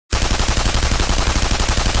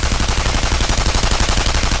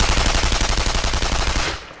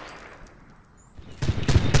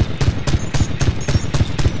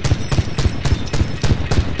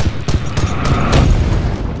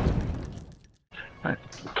I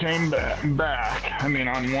came back. I mean,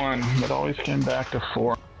 on one, but always came back to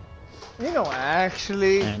 4. You know,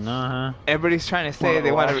 actually, huh? everybody's trying to say Well,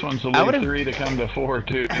 they want to. last one's to leave 3 to come to 4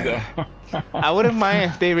 too. Though. I wouldn't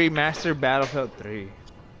mind if they remastered Battlefield 3.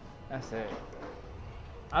 That's it.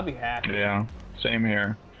 I'll be happy. Yeah, same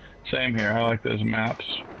here. Same here. I like those maps.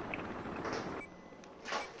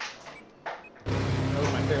 That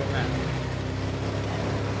was my favorite map.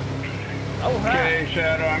 Oh, Okay,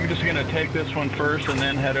 Shadow, I'm just going to take this one first and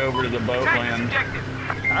then head over to the boat land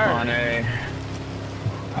on A.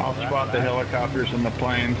 I'll spot the helicopters and the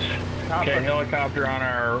planes. Okay, helicopter on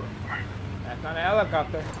our... That's not a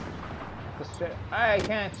helicopter. That's a shit. I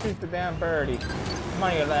can't shoot the damn birdie. I'm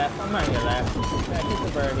on your left. I'm on your left. Can't shoot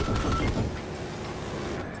the birdie.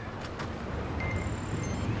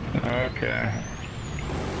 Okay.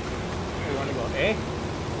 You want to go A?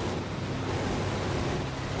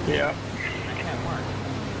 Yep. I can't mark.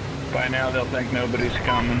 By now they'll think nobody's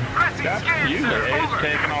coming. That's usually A's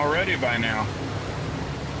taken already by now.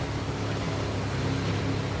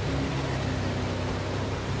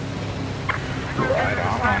 Right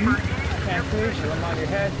on. I can't see you. I'm on your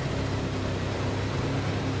head.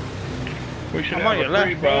 We should have a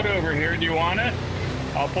free boat over here. Do you want it?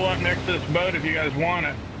 I'll pull up next to this boat if you guys want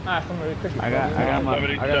it. Ah, somebody took it.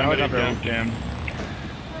 Somebody jumped in.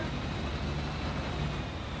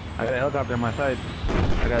 I got a helicopter on my side.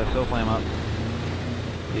 I got a still flame up.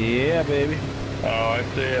 Yeah, baby. Oh, I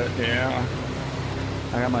see it. Yeah.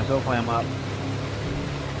 I got my still flame up.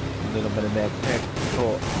 A little bit of that tech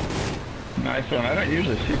talk. Nice one. I don't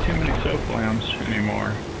usually see too many SOFLAMs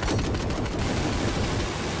anymore.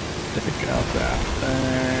 Take out that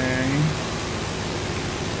thing.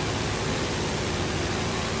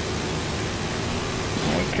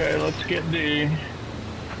 Okay, let's get D.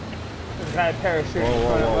 There's a guy parachute.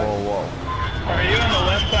 Whoa. Are you on the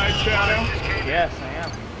left side, Shadow? Yes, I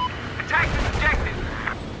am. Attack this objective!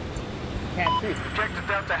 Can't shoot. Objective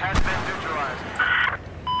Delta has been neutralized.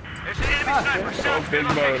 There's an enemy sniper Oh, south big of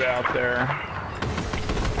the boat location. out there.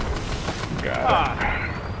 Got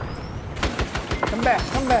it. Come back,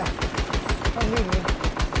 come back. Come meet me.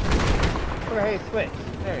 Hey, switch.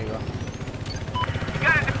 There you go. You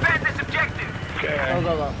gotta defend this objective! Okay.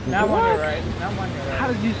 Go. Now I'm on your right. Now I'm on your right. How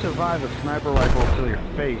did you survive a sniper rifle to your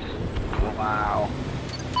face? Wow.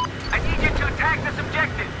 I need you to attack this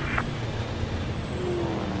objective!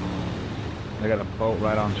 They got a boat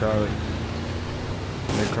right on Charlie.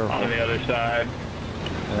 They're careful. On the other side.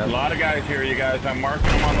 Yep. A lot of guys here, you guys. I'm marking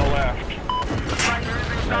them on the left. Looks like there is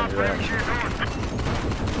a stop Right. range here north.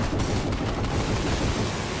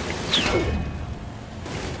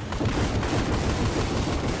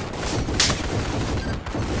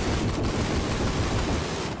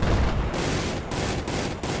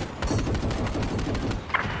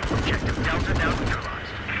 Objective Delta now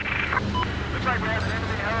neutralized. Looks like we have an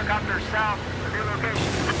enemy helicopter south of your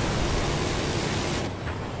location.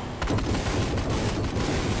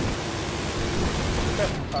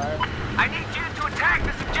 Fire. I need you to attack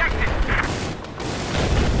this objective!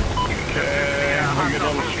 Okay, we get a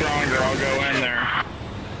little stronger. I'll go in there.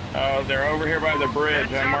 Oh, they're over here by the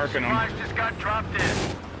bridge. I'm marking them. Supplies just got dropped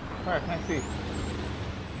in. Alright, can't see.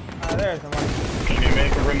 There's the one. Can you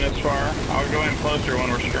make it from this far? I'll go in closer when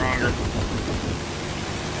we're stronger.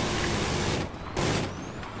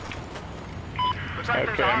 Looks like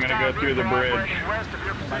Okay, I'm gonna go through the bridge.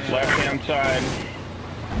 Left-hand side.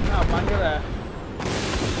 No, I'm on your left.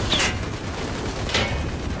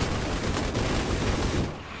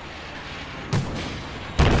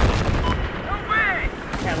 No way!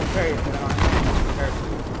 Can't carry you for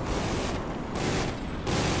that.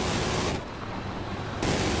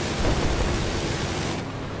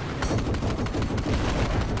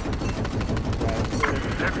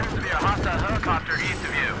 There appears to be a hostile helicopter east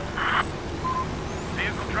of you.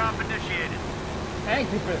 Vehicle drop initiated.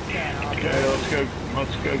 Thank you for the scan. Okay,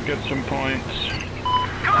 let's go get some points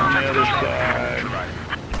on the other side.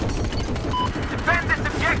 Defend this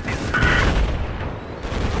objective!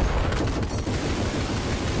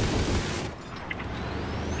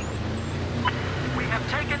 We have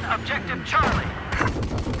taken objective Charlie.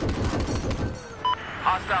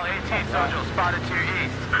 Hostile AT social spotted to your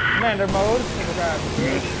east. Commander mode.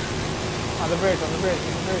 On the bridge, on the bridge.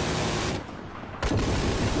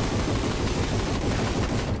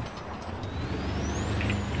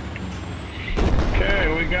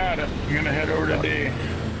 Okay, we got it. I'm gonna head over to D.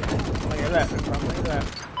 On your left, on your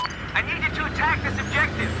left. I need you to attack this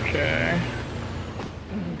objective. Okay.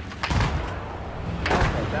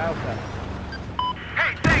 Alpha.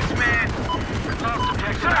 Hey, thanks, man. We've lost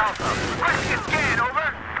objective Alpha. Requesting a scan,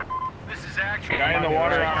 over. This is Act. Guy in the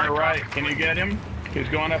water on our right. Can you get him? He's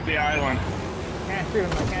going up the island. Can't shoot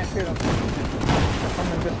him. I can't shoot him.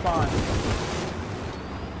 Someone just spawned.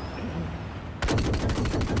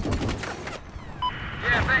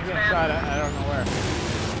 Yeah, thanks, He's man. inside. I don't know where.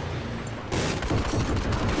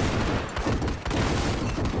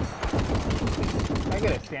 Can I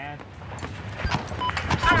get a scan? Sir,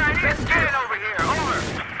 I need a scan over here. Over.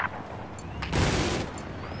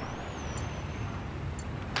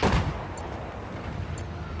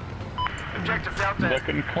 Objective Delta.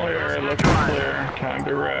 Looking clear, looking clear. Time to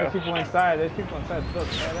There's rest. people inside. There's people inside the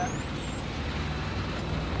building. Hear that?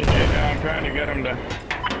 Yeah, I'm trying to get him to...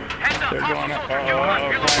 Heads up, They're going hostile up. soldier,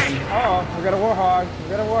 your location. Oh, we got a warhog. We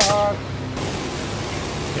got a warhog.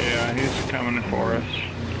 Yeah, he's coming for us.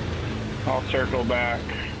 I'll circle back.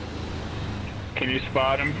 Can you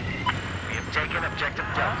spot him? We have taken Objective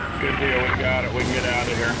Delta. Good deal, we got it. We can get out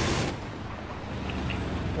of here.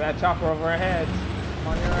 We got a chopper over our heads. I'm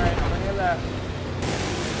on your right. I'm on your left.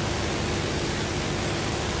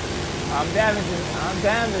 I'm damaging. I'm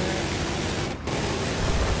damaging.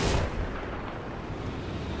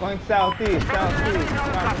 Going southeast. Southeast.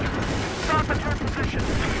 Stop at your position.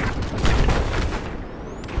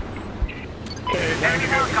 Okay, time to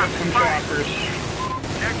go get some choppers.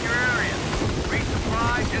 Check your area.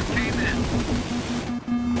 Resupply just came in.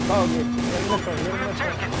 Oh, good. Get a missile. Get a missile.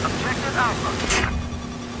 Taken Objective Alpha.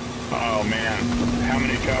 Oh man, how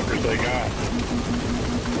many choppers they got?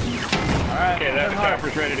 Alright. Okay, that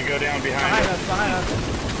chopper's ready to go down behind Behind us. us. Behind us.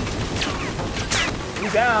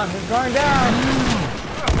 He's down. He's going down.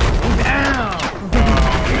 He's down.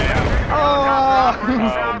 Oh man. Oh.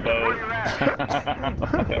 Oh, boat.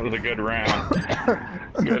 That was a good round.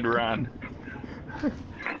 Good run.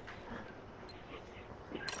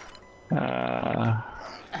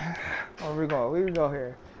 Where we go? We go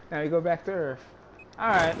here. Now we go back to Earth.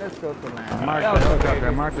 Alright, let's go to land. Mark the Delta, helicopter.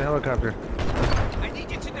 baby. Mark the helicopter. I need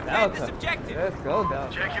you to defend Delta. this objective. Let's go,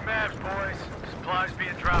 Delta. Check your maps, boys. Supplies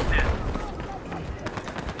being dropped in.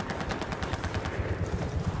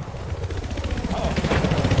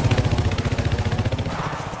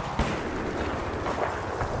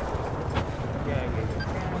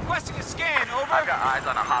 Requesting a scan, over. I've got eyes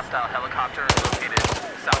on a hostile helicopter located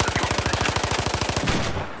south of your position.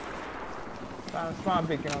 Found a spawn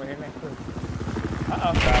beacon over here next to us.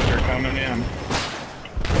 Uh-oh. Chopper coming in.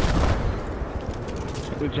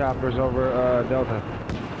 2 choppers over Delta.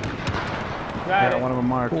 Got it. One of them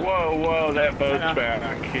marked. Whoa, whoa, that boat's I know.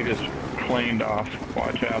 back. He just cleaned off.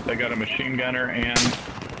 Watch out, they got a machine gunner and 2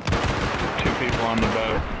 people on the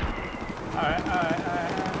boat. Alright.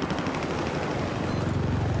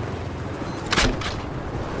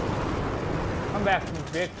 Come back to me,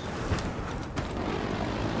 bitch.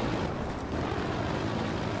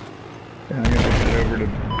 I'm gonna head over to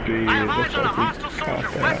B. I have It looks eyes on a like we hostile caught soldier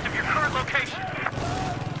that. west of your current location.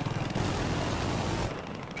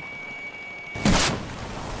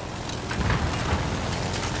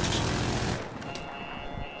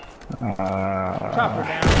 Chopper down. Chopper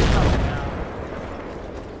down.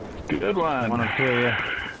 Good one. 1 or 2, yeah.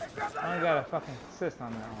 I only got a fucking assist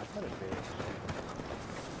on that one. What a bitch.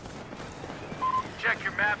 Check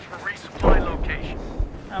your maps for resupply location.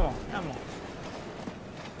 Ammo.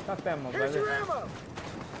 Fuck that ammo, baby.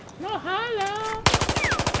 No, hello.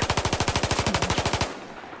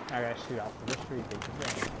 I gotta shoot off the street, baby.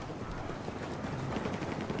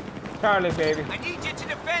 Charlie, baby. I need you to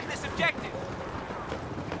defend this objective.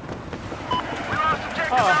 We lost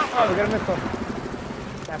Objective Oh, Alpha. we got a missile.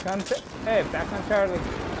 Back on, back on Charlie.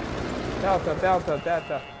 Delta.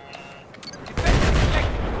 Defend this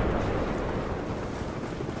objective.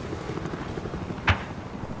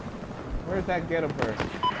 Where's that ghetto bird?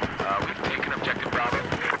 We've taken Objective Bravo.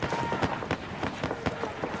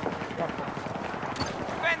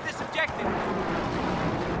 Defend this objective.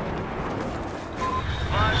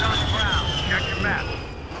 Supplies on the ground. Check your map.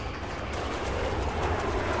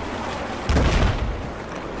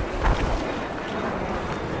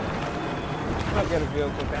 I'll get a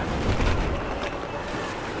vehicle down.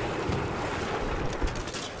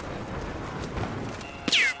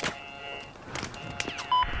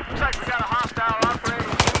 Looks like we got a hostile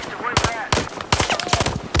operating east of where you're at.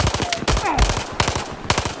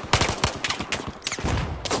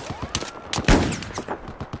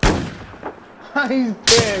 He's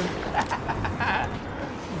dead.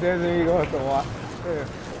 There's where you go with the walk. There's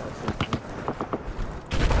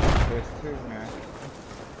 2, man.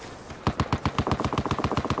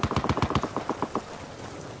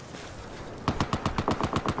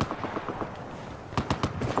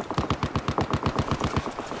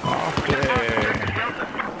 Okay.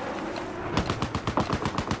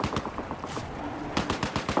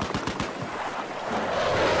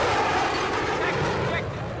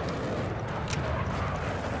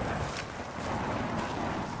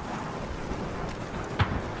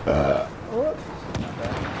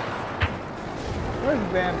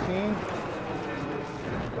 15.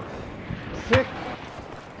 6.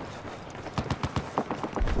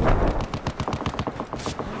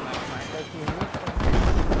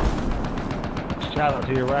 Shout out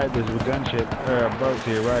to your right. There's a gunship or a boat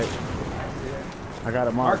to your right. I got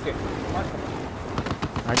it marked. Mark it. Mark it.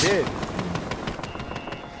 I did.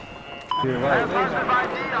 To your I have right. positive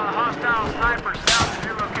ID on a hostile sniper south of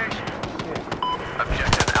your location.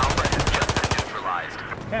 Objective Alpha has just been neutralized.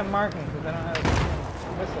 Can't mark him because I don't have a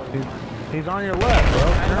missile. He's on your left, bro.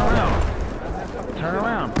 Turn around. Turn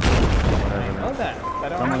around. I know that. I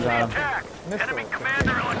don't Someone have got him. Attack! Missile. Enemy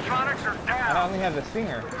commander electronics are I down. only have the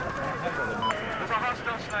Stinger. I don't have the missile. There's a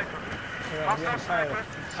hostile sniper. Yeah, Hostile he's on sniper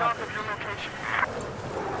south of your location.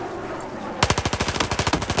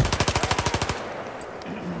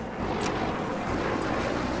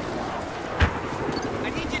 I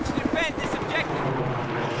need you to defend this objective.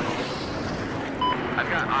 I've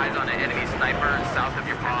got eyes on an enemy sniper south of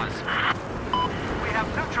your paws. We have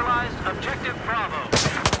neutralized objective Bravo.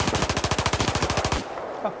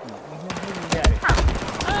 Fuck you. You got it.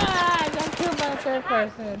 Ah, don't kill my third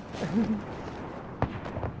person.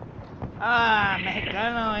 Ah,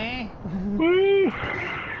 mexicano, eh? Woo!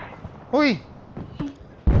 Uy!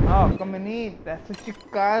 Oh, come and eat. That's what you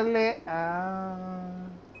call it. Ah.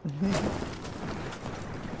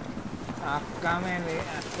 Ah, come and eat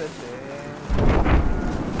after this.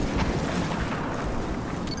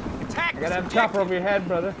 Attack I this gotta have a objective. chopper over your head,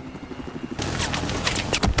 brother.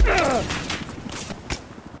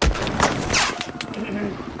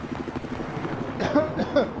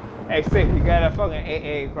 Hey, sick, you got a fucking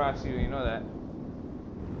AA across you know that.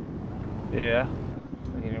 Yeah.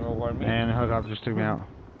 You didn't reward me. And the helicopter just took me out.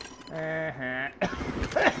 A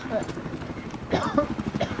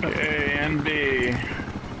and B.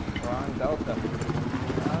 Wrong Delta.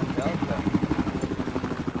 Wrong Delta.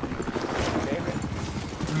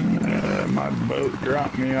 David. My boat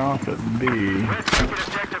dropped me off at B. Let's take an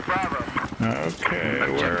objective Bravo.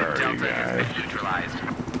 Okay, where are you guys? Neutralized.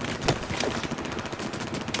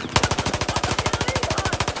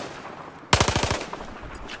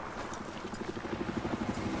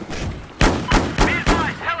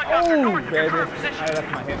 Oh, baby. I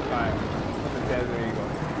left my hip fire. Look at that, there you go.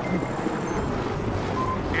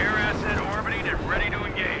 Air asset orbiting and ready to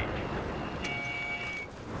engage.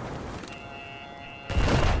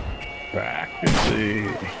 Back to C.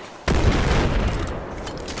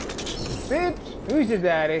 Bitch, who's your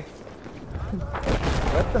daddy?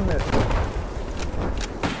 What's the missile?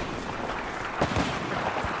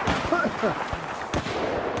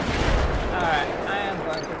 Alright, I am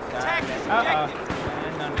going to Attack die. this Uh-oh. objective.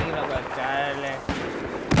 I no need no Charlie.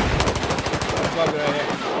 Got the bugger right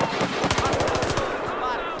here.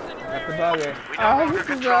 Got the bugger. Oh, this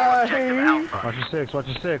is dying. Watch your six. Watch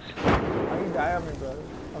your six. Why you die on me, brother?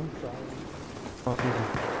 I'm sorry. Oh, easy.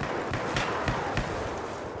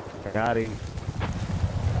 I got him.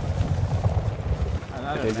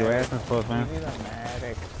 Another Take your medic. ass and close, man. You need a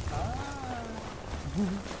medic.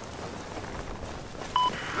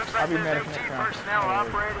 Looks I'll like be there's medic MT next round. personnel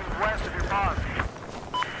operating west of your paws.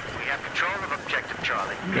 We have control of objective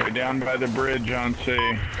Charlie. Go down by the bridge on C.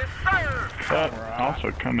 Yes, sir! Oh,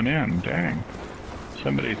 also coming in. Dang.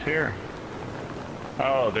 Somebody's here.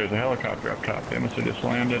 Oh, there's a helicopter up top. They must have just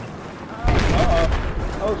landed.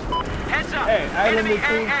 Oh, Heads up! hey, island Enemy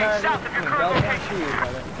between AA south of your current Delta and location. C,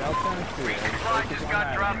 brother. Delta and C. Resupply just got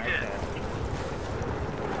dropped in.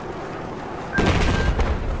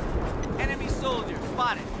 Enemy soldier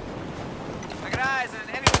spotted. I got eyes on an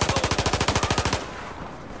enemy soldier.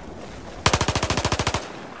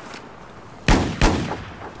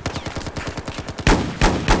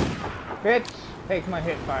 Bitch, take my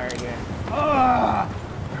hit fire again. Ah!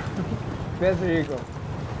 Desert Eagle.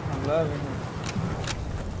 I'm loving him.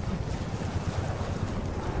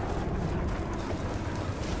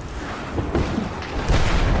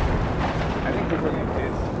 I think people are gonna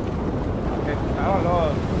piss. I don't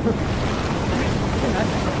know. Can I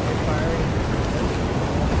take my hit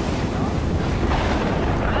fire?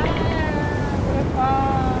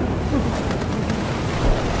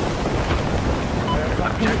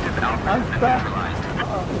 Objective Alpha I'm has been stuck. neutralized.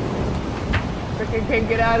 Freaking can't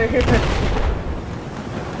get out of here.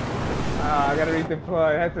 Ah, I gotta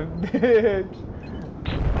redeploy. That's a bitch.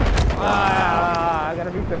 Ah, I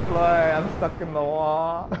gotta redeploy. I'm stuck in the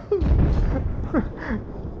wall.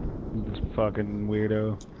 This fucking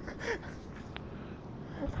weirdo.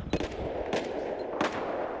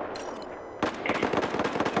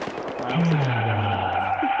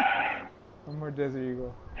 One more Desert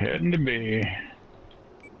Eagle. Heading to B.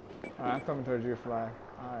 Alright, I'm coming towards your flag.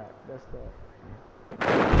 Alright, let's go.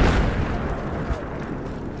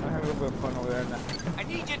 having a little bit of fun over there now. I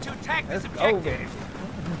need you to attack this Let's go, objective. baby.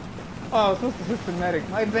 Oh, it's supposed to systematic.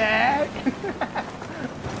 My bad.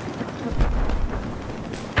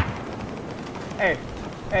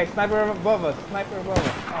 Hey, sniper above us. Sniper above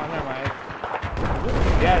us. Oh, never mind.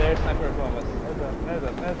 Yeah, there's sniper above us.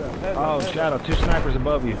 There's Oh, Shadow, 2 snipers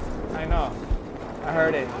above you. I know. I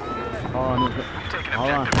heard it. Hold on.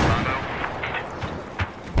 Hold on.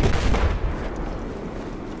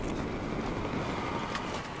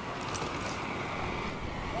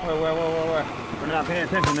 Where? They're not paying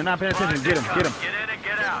attention. They're not paying attention. Get him. Get in and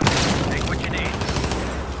get out. Take what you need.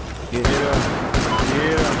 Get him.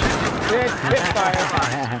 Hit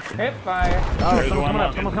fire. Hit fire. Oh, There's someone's one coming up.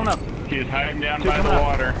 up. Someone's coming up. He's hiding down Two by the coming up.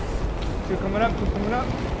 water. Two coming up.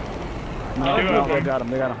 No, Two of they them. got him.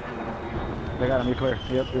 They got him. You're clear.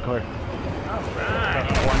 Yep, you're clear.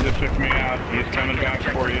 One just took me out. He's coming back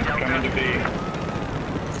for you. He's coming to B.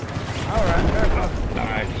 Alright, there it goes.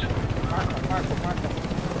 Nice. Mark him.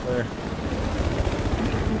 Clear.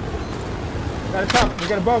 Got a top. We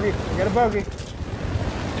got a bogey.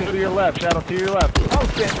 2 to your left. Shadow, 2 to your left. Oh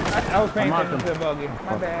shit. I was paying I'm attention to the bogey. My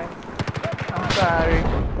Oh. bad. I'm sorry.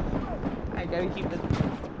 I gotta keep this.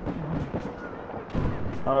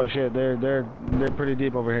 Oh shit, they're pretty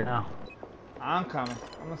deep over here now. I'm coming.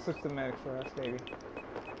 I'm gonna switch the medic for us, baby.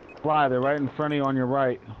 Fly, they're right in front of you on your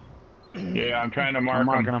right. Yeah, I'm trying to mark I'm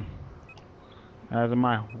marking him. them. As am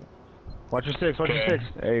I. Watch your 6, watch your Okay. 6.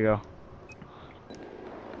 There you go.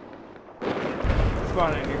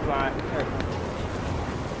 Spawn in, you fly. There it comes.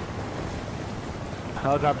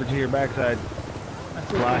 Helicopter to your backside. I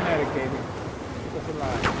switched the Fly. medic, baby. That's a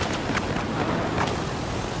lie.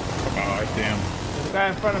 Oh, I see him. There's a guy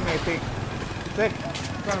in front of me, I think. Sick. In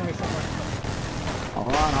front of me somewhere.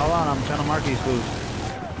 Hold on. I'm trying to mark these fools.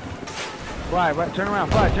 Fly, right, turn around,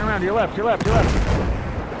 to your left.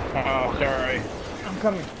 Oh, sorry. I'm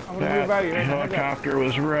coming. I'm gonna That revive you right now. helicopter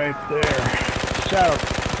was right there. Shadow, in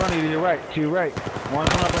front of you, to your right. One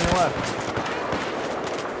coming up on your left.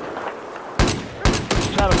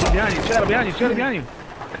 Shadow behind you.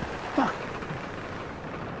 Fuck.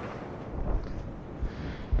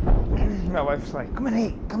 My wife's like, come on,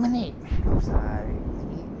 eat. I'm sorry.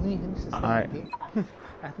 We need to All right.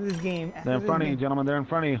 After this game. They're in front of you, gentlemen. They're in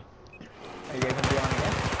front of you. Are you guys gonna be on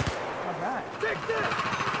again? Alright. There's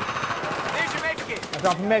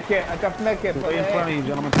your med kit. I dropped the med kit. Stay in front of you,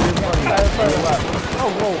 gentlemen. Stay in front of you. To your left. Oh,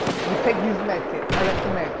 whoa. You take these med kit. I left the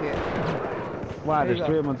med kit. Fly, there's 3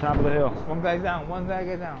 of them on top of the hill. One guy down.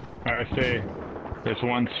 I see. There's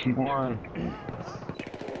one. One.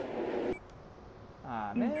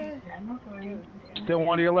 Ah, man. Still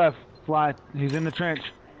one to your left. Fly, he's in the trench.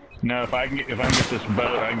 No, if I can get this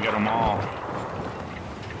boat, I can get them all.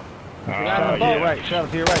 got the To boat. your right, Shadow,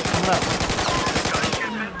 to your right. Coming up.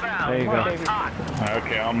 There you Come on, go. baby.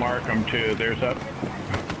 Okay, I'll mark them too. There's up.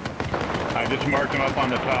 I just marked them up on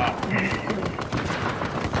the top. Mark him.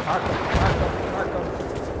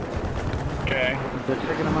 Okay. They're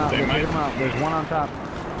taking them out. They They're might- taking them out. There's one on top.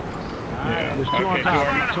 Yeah. There's 2 on Okay,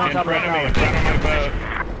 top. 2 on in top of front the of me, in tower. front of my boat.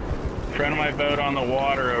 In front of my boat on the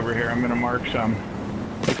water over here. I'm gonna mark some.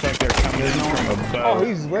 Looks like they're coming in from a boat. Oh,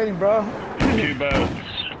 he's waiting, bro. 2 boats.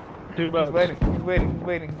 2 He's boats.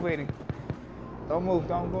 waiting. Don't move.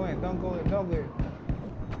 Don't go in.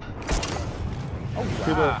 Oh,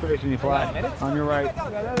 2 wow. boats facing you, Fly. Medics? On your right.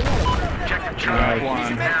 Objective Nice Charlie one.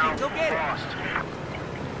 is now Go get it. lost.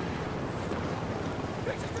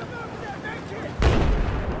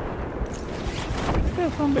 Yeah,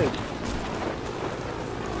 some bitch.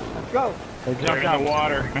 Let's go. They They're jumped in out. the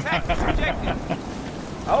water. Attack this objective.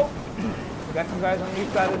 Oh, we got some guys on the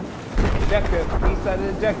east side of the objective.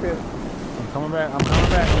 I'm coming back.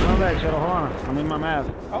 Shadow, hold on. I'm in my map.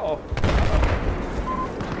 Uh-oh.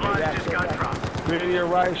 Fly just got dropped. 3 to your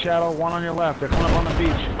right, Shadow. 1 on your left. They're coming up on the beach.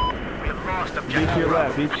 We have lost Beach objective to your Bravo.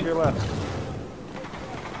 left. Beach to your left.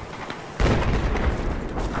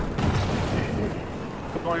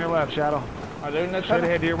 Keep on your left, Shadow. Are they in the Straight tunnel?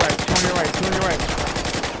 ahead to your right. 2 on your right. 2 on your right.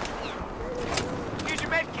 Here's your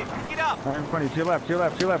med kit. Pick it up. Right in front of you. To your left.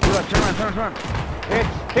 Turn around.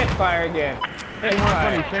 Hit fire again. Hit Same one in front of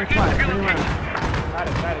fire. you. Same spot. Turn around. Got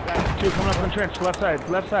it. 2 coming up in the trench. Left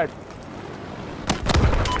side.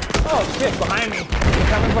 Oh shit, behind me. He's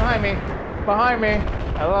coming behind me.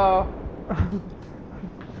 Hello.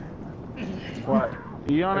 What?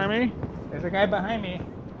 You on me? There's a guy behind me.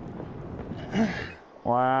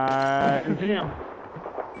 Why? I didn't see him.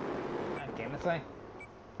 Okay, let's say.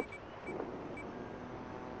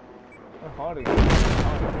 We're holding.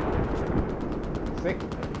 Sick.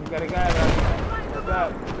 You got a guy there. What's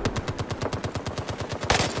up?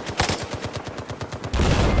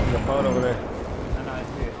 There's a boat over there. I know, I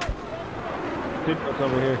see it. Two boats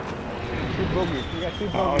over here. Two boogies. We got two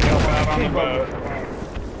boogies. I'll help out on the Two boat. boogies.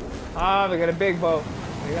 Ah, we got a big boat.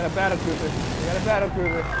 We got a battle cruiser. We got a battle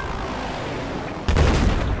cruiser.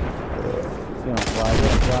 Get on fly,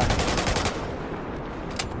 get on fly.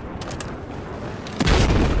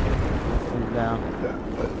 He's down.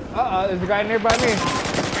 There's a guy nearby me.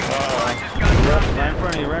 Right in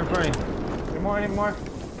front of you, right in front of you. Any more?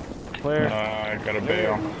 Clear. I got a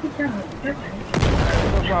bail. No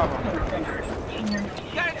problem.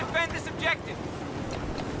 You gotta defend this objective.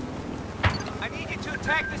 I need you to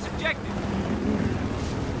attack this objective.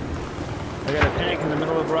 I got a tank in the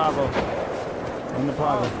middle of Bravo. In the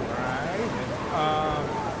plaza. Alright.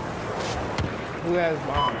 Who has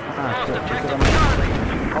bombs? Ah,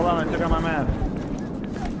 shit. Hold on, I took out my map.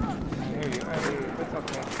 It's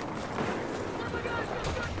okay.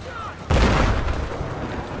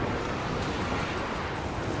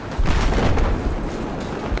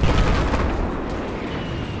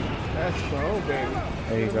 That's so, baby.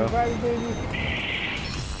 There you go. Everybody, baby.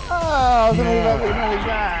 Oh, somebody about another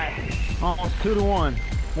guy. Almost 2-1.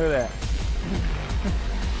 Look at that.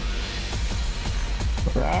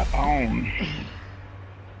 Right on.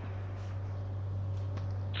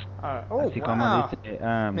 Oh, Así como wow.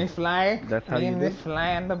 dice, Me fly. that's how me you and do me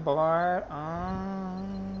fly on the board.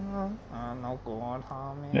 No good,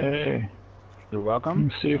 homie. Hey, You're welcome.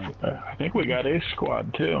 let's see if I think we got a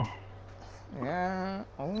squad too. Yeah.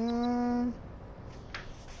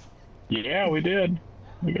 Yeah, we did.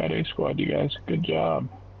 We got a squad, you guys. Good job.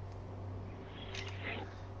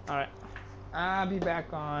 Alright. I'll be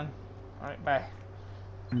back on. Alright, bye.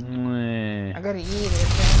 Mwah. I gotta eat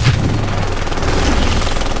it.